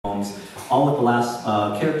poems, all with the last,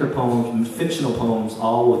 character poems, fictional poems,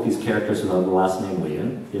 all with these characters who have the last name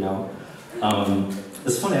Nguyen, you know?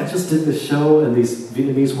 It's funny, I just did this show and these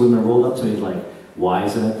Vietnamese women rolled up to me like, why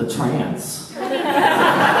isn't it the trans? You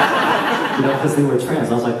know, because they were trans.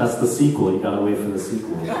 I was like, that's the sequel, you gotta wait for the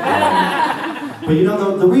sequel. But you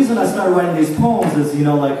know, the reason I started writing these poems is, you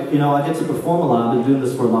know, like, you know, I get to perform a lot, I've been doing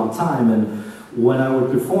this for a long time, and when I would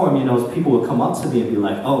perform, you know, people would come up to me and be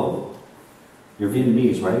like, oh, you're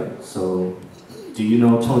Vietnamese, right? So, do you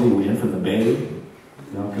know Tony Nguyen from the Bay? You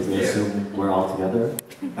know, because they assume we're all together.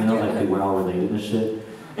 You know, like we're all related and shit.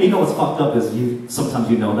 And you know what's fucked up is sometimes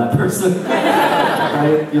you know that person,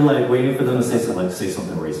 right? You're like waiting for them to say something, like say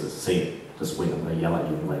something racist. Say it. Just wait, I'm gonna yell at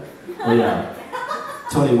you. Like, oh yeah,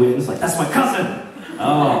 Tony Nguyens, like that's my cousin.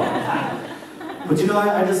 Oh. But you know,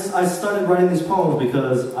 I started writing these poems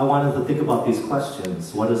because I wanted to think about these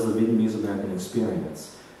questions. What is the Vietnamese American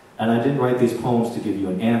experience? And I didn't write these poems to give you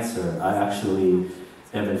an answer. I actually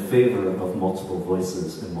am in favor of multiple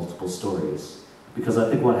voices and multiple stories. Because I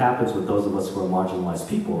think what happens with those of us who are marginalized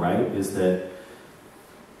people, right, is that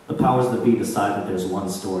the powers that be decide that there's one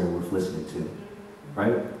story worth listening to,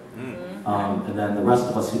 right? And then the rest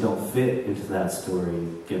of us who don't fit into that story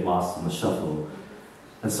get lost in the shuffle.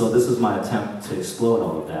 And so this is my attempt to explode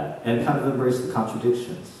all of that and kind of embrace the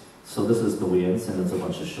contradictions. So this is the Nguyens, and it's a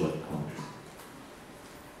bunch of short poems.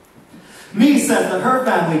 Me says that her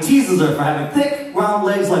family teases her for having thick, round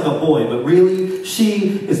legs like a boy, but really,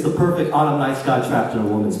 she is the perfect autumn night sky trapped in a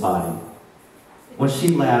woman's body. When she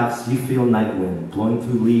laughs, you feel night wind blowing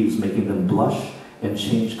through leaves, making them blush and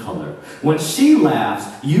change color. When she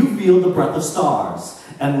laughs, you feel the breath of stars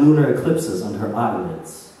and lunar eclipses under her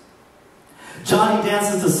eyelids. Johnny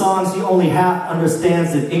dances to songs he only half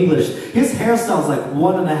understands in English. His hairstyle's like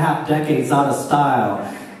 1.5 decades out of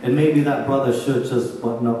style. And maybe that brother should just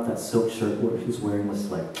button up that silk shirt where he's wearing this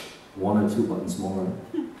like 1 or 2 buttons more,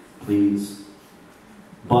 please.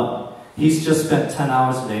 But he's just spent 10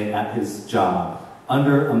 hours a day at his job,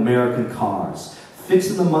 under American cars,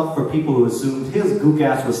 fixing them up for people who assumed his gook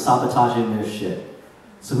ass was sabotaging their shit.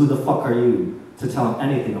 So who the fuck are you to tell him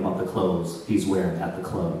anything about the clothes he's wearing at the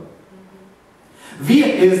club?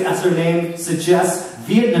 Viet is, as her name suggests,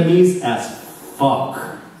 Vietnamese as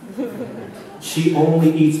fuck. She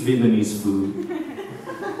only eats Vietnamese food,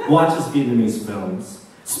 watches Vietnamese films,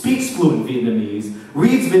 speaks fluent Vietnamese,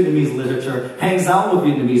 reads Vietnamese literature, hangs out with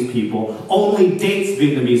Vietnamese people, only dates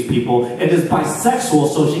Vietnamese people, and is bisexual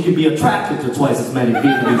so she can be attracted to twice as many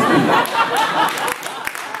Vietnamese people.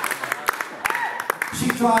 She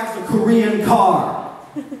drives a Korean car,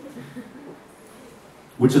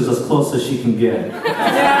 which is as close as she can get.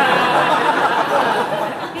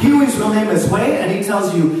 Huey's real name is Hui, and he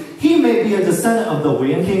tells you he may be a descendant of the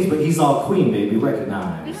Nguyen Kings, but he's all queen, baby,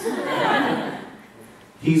 recognize.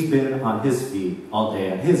 He's been on his feet all day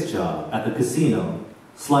at his job, at the casino,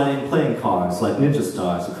 sliding playing cards like ninja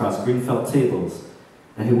stars across green felt tables,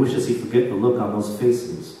 and he wishes he could get the look on those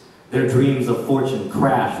faces. Their dreams of fortune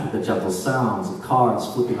crash with the gentle sounds of cards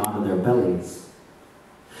flipping onto their bellies.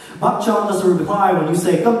 Bok John doesn't reply when you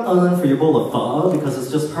say "come on" for your bowl of pho, because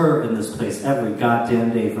it's just her in this place every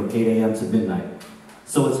goddamn day from 8 a.m. to midnight.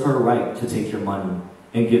 So it's her right to take your money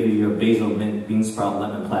and give you your basil mint bean sprout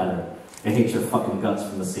lemon platter and hate your fucking guts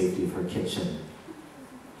from the safety of her kitchen.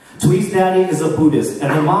 Twee's daddy is a Buddhist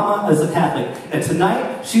and her mama is a Catholic, and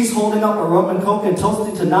tonight she's holding up a rum and coke and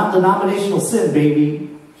toasting to non-denominational sin, baby.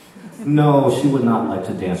 No, she would not like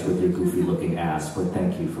to dance with your goofy looking ass, but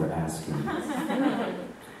thank you for asking.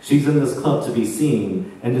 She's in this club to be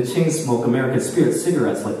seen, and to chain smoke American Spirit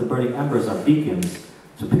cigarettes like the burning embers are beacons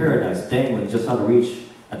to paradise dangling just out of reach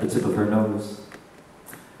at the tip of her nose.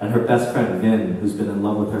 And her best friend, Vin, who's been in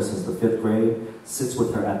love with her since the 5th grade, sits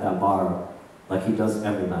with her at that bar like he does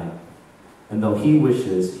every night. And though he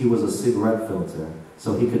wishes he was a cigarette filter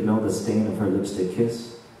so he could know the stain of her lipstick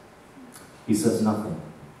kiss, he says nothing.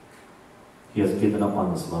 He has given up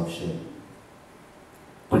on this love shit.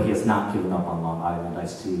 But he has not given up on Long Island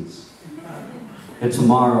iced teas. And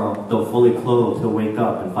tomorrow, though fully clothed, he'll wake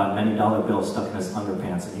up and find many dollar bills stuck in his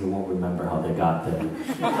underpants, and he won't remember how they got there.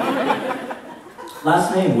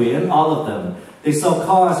 Last name, Nguyen, all of them. They sell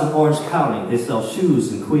cars in Orange County. They sell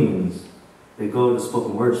shoes in Queens. They go to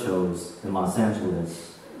spoken word shows in Los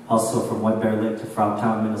Angeles. Hustle from White Bear Lake to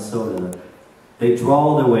Frogtown, Minnesota. They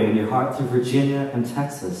drawl their way near heart through Virginia and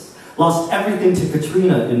Texas. Lost everything to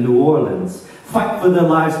Katrina in New Orleans. Fight for their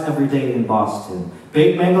lives every day in Boston.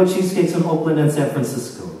 Bake mango cheesecakes in Oakland and San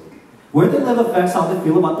Francisco. Where they live affects how they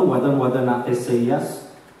feel about the weather and whether or not they say yes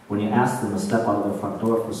when you ask them to step out of their front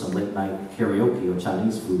door for some late night karaoke or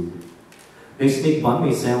Chinese food. They sneak banh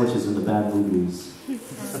mi sandwiches into bad movies.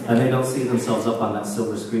 And they don't see themselves up on that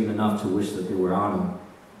silver screen enough to wish that they were on them.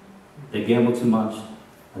 They gamble too much,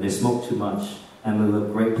 and they smoke too much, and they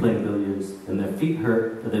look great playing billiards, and their feet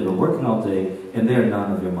hurt, but they've been working all day, and they're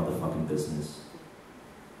none of your motherfucking business.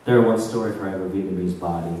 There are one story for every Vietnamese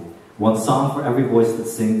body, one song for every voice that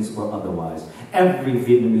sings or otherwise. Every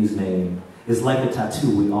Vietnamese name is like a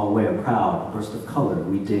tattoo we all wear proud, a burst of color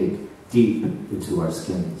we dig deep into our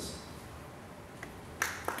skins.